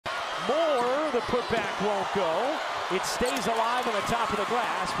the putback won't go. It stays alive on the top of the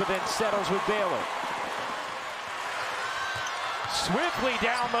glass, but then settles with Baylor. Swiftly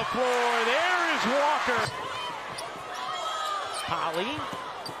down the floor. There is Walker. Holly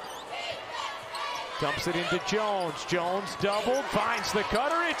dumps it into Jones. Jones doubled, finds the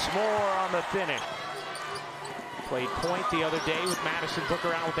cutter. It's more on the finish. Played point the other day with Madison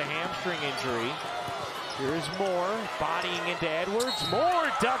Booker out with a hamstring injury. Here's Moore, bodying into Edwards.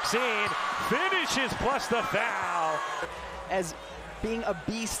 Moore ducks in, finishes plus the foul. As being a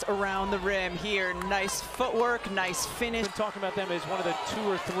beast around the rim here. Nice footwork, nice finish. Been talking about them as one of the 2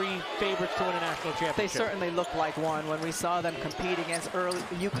 or 3 favorites to win a national championship. They certainly look like one when we saw them compete against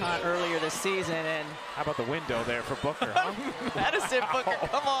UConn earlier this season. And how about the window there for Booker, huh? Madison Booker,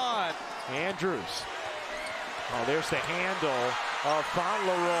 come on. Andrews. Oh, there's the handle of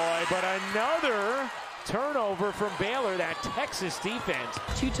Fauntleroy, but another turnover from Baylor, that Texas defense.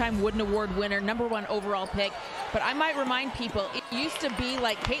 2-time Wooden Award winner, #1 overall pick. But I might remind people, it used to be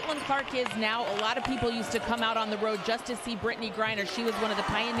like Caitlin Clark is now. A lot of people used to come out on the road just to see Brittany Griner. She was one of the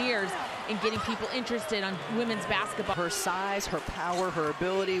pioneers in getting people interested on women's basketball. Her size, her power, her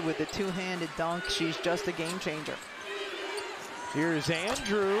ability with the two-handed dunk, she's just a game changer. Here's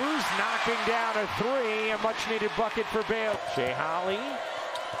Andrews knocking down a 3, a much-needed bucket for Baylor. Shea Holly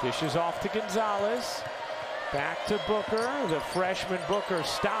dishes off to Gonzalez. Back to Booker. The freshman Booker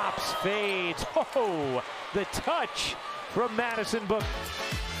stops, fades. Oh, the touch from Madison Booker.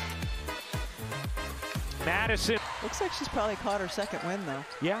 Madison. Looks like she's probably caught her second win, though.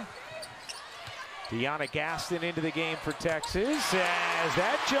 Yeah. Deanna Gaston into the game for Texas as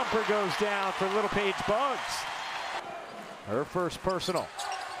that jumper goes down for Little Paige Buggs. Her first personal.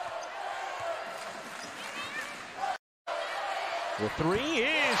 The 3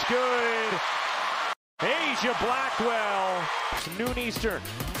 is good. Asia Blackwell. Noon Eastern.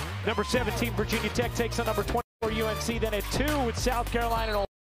 Number 17 Virginia Tech takes on number 24 UNC. Then at 2 with South Carolina.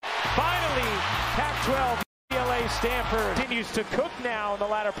 Finally, Pac-12 UCLA Stanford continues to cook now in the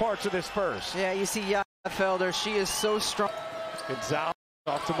latter parts of this first. Yeah, you see Felder. She is so strong. Gonzalez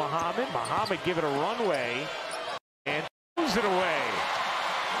off to Muhammad. Muhammad give it a runway and moves it away.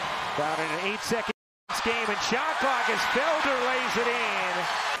 About an 8-second game and shot clock as Felder lays it in.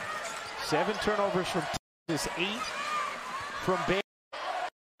 7 turnovers from Texas, 8 from Baylor.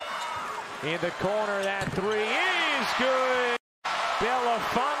 In the corner, that 3 is good. Bella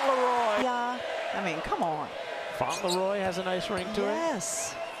Fauntleroy. Yeah, I mean, come on. Fauntleroy has a nice ring to it.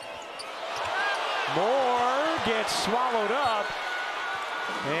 Yes. Moore gets swallowed up.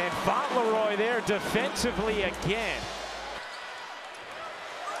 And Fauntleroy there defensively again.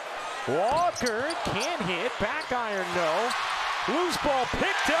 Walker can't hit. Back iron, no. Loose ball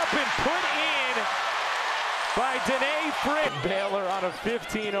picked up and put in by Danae Frick. Baylor on a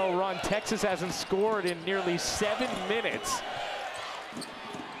 15-0 run. Texas hasn't scored in nearly 7 minutes.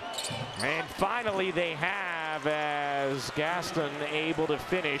 And finally they have, as Gaston able to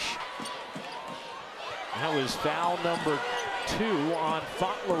finish. That was foul number 2 on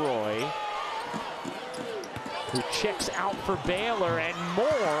Fauntleroy, who checks out for Baylor, and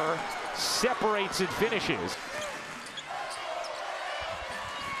Moore separates and finishes.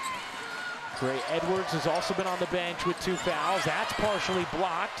 Gray Edwards has also been on the bench with 2 fouls. That's partially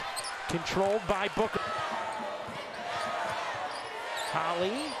blocked, controlled by Booker.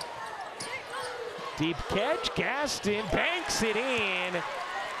 Holly, deep catch, Gaston banks it in.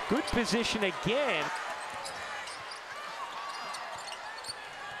 Good position again.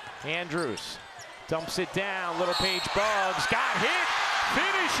 Andrews dumps it down. Little Paige Buggs got hit,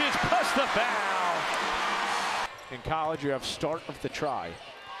 finishes plus the foul. In college, you have start of the try.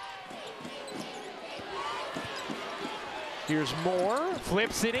 Here's Moore,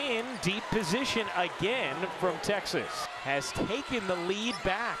 flips it in, deep position again from Texas. Has taken the lead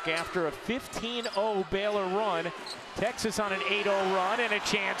back after a 15-0 Baylor run. Texas on an 8-0 run and a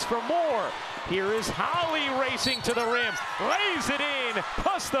chance for more. Here is Holly racing to the rim, lays it in,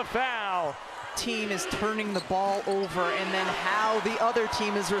 plus the foul. Team is turning the ball over, and then how the other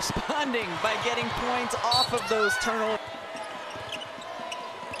team is responding by getting points off of those turnovers.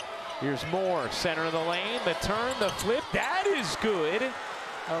 Here's Moore, center of the lane, the turn, the flip, that is good.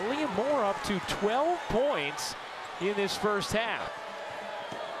 Liam Moore up to 12 points in this first half.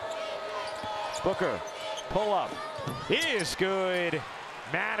 Booker, pull up, is good.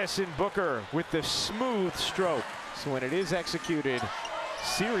 Madison Booker with the smooth stroke. So when it is executed,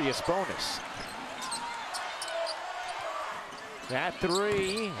 serious bonus. That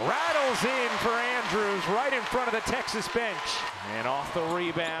 3 rattles in for Andrews right in front of the Texas bench. And off the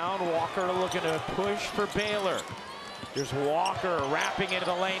rebound, Walker looking to push for Baylor. Here's Walker wrapping into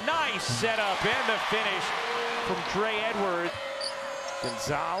the lane. Nice setup and the finish from Trey Edwards.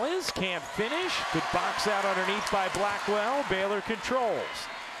 Gonzalez can't finish. Good box out underneath by Blackwell. Baylor controls.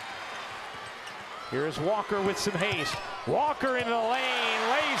 Here's Walker with some haste. Walker into the lane,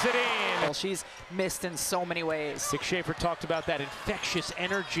 lays it in. Well, she's missed in so many ways. Dick Schaefer talked about that infectious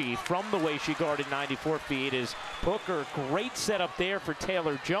energy from the way she guarded 94 feet. Is Booker, great setup there for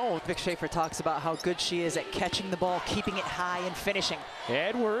Taylor Jones. Dick Schaefer talks about how good she is at catching the ball, keeping it high, and finishing.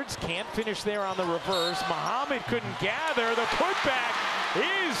 Edwards can't finish there on the reverse. Muhammad couldn't gather. The putback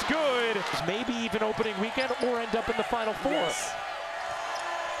is good. Maybe even opening weekend or end up in the Final Four. Yes.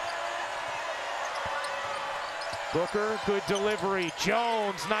 Booker, good delivery.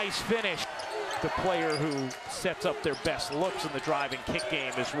 Jones, nice finish. The player who sets up their best looks in the drive and kick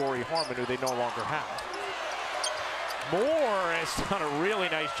game is Rory Harmon, who they no longer have. Moore has done a really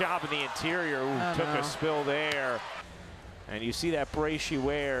nice job in the interior. Ooh, took a spill there. And you see that brace she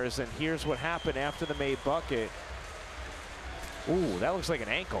wears, and here's what happened after the made bucket. Ooh, that looks like an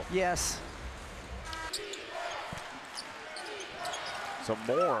ankle. Yes. So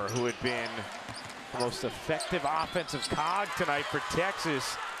Moore, who had been the most effective offensive cog tonight for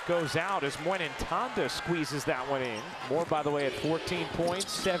Texas, goes out as Tanda squeezes that one in. Moore, by the way, at 14 points,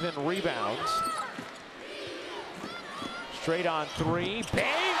 7 rebounds. Straight on three,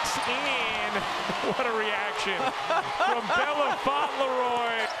 banks in. What a reaction from Bella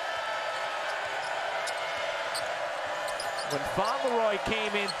Fauntleroy. When Fauntleroy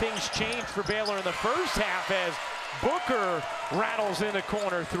came in, things changed for Baylor in the first half as Booker rattles in the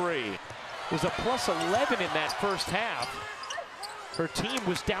corner three. It was a plus 11 in that first half. Her team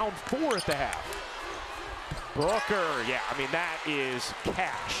was down 4 at the half. Booker, yeah, I mean, that is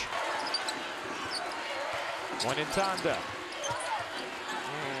cash. Tanda.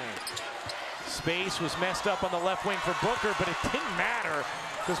 Space was messed up on the left wing for Booker, but it didn't matter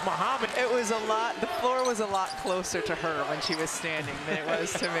because Muhammad. It was a lot, the floor was a lot closer to her when she was standing than it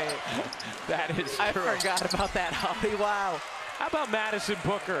was to me. That is true. I forgot about that, Holly. Wow. How about Madison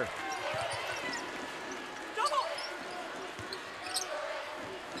Booker?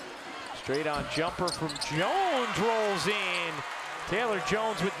 Straight on jumper from Jones, rolls in. Taylor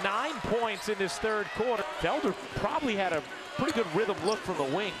Jones with 9 points in this third quarter. Felder probably had a pretty good rhythm look from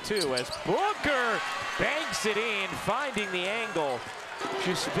the wing too, as Booker banks it in, finding the angle.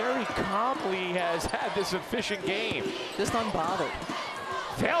 Just very calmly has had this efficient game. Just unbothered.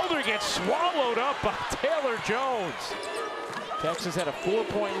 Felder gets swallowed up by Taylor Jones. Texas had a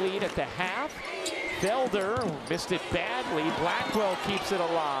 4-point lead at the half. Felder missed it badly. Blackwell keeps it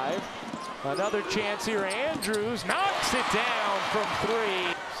alive. Another chance here. Andrews knocks it down from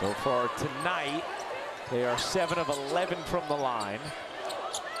 3. So far tonight, they are 7 of 11 from the line.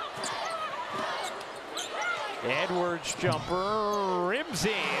 Edwards jumper rims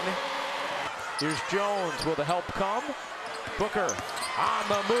in. Here's Jones. Will the help come? Booker on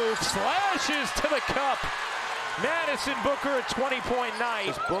the move, slashes to the cup. Madison Booker a 20-point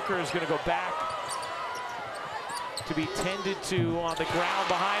night. Booker is going to go back to be tended to on the ground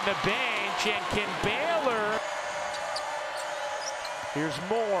behind the bench, and can Baylor. Here's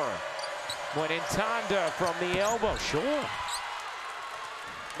Moore. Tanda from the elbow, sure.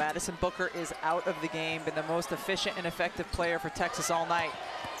 Madison Booker is out of the game, been the most efficient and effective player for Texas all night.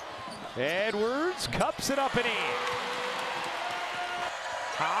 Edwards cups it up and in.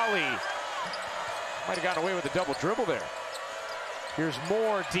 Holly might have gotten away with a double dribble there. Here's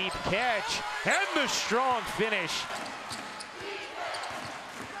Moore, deep catch, and the strong finish.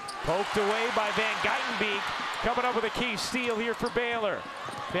 Poked away by Van Geitenbeek, coming up with a key steal here for Baylor.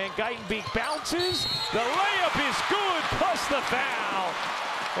 Van Geitenbeek bounces, the layup is good, plus the foul.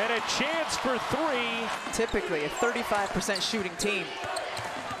 And a chance for 3. Typically a 35% shooting team.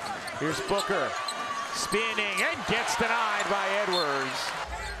 Here's Booker, spinning, and gets denied by Edwards.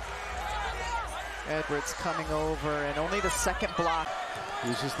 Edwards coming over, and only the second block.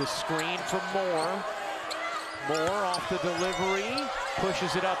 Uses the screen from Moore. Moore off the delivery,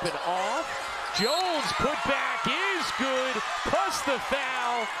 pushes it up and off. Jones put back is good, plus the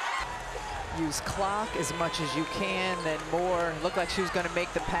foul. Use clock as much as you can, then Moore looked like she was going to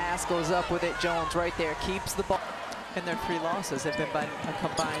make the pass, goes up with it. Jones right there, keeps the ball. And their 3 losses have been by a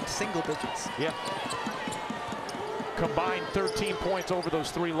combined single digits. Yeah. Combined 13 points over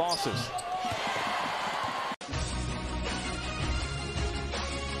those 3 losses.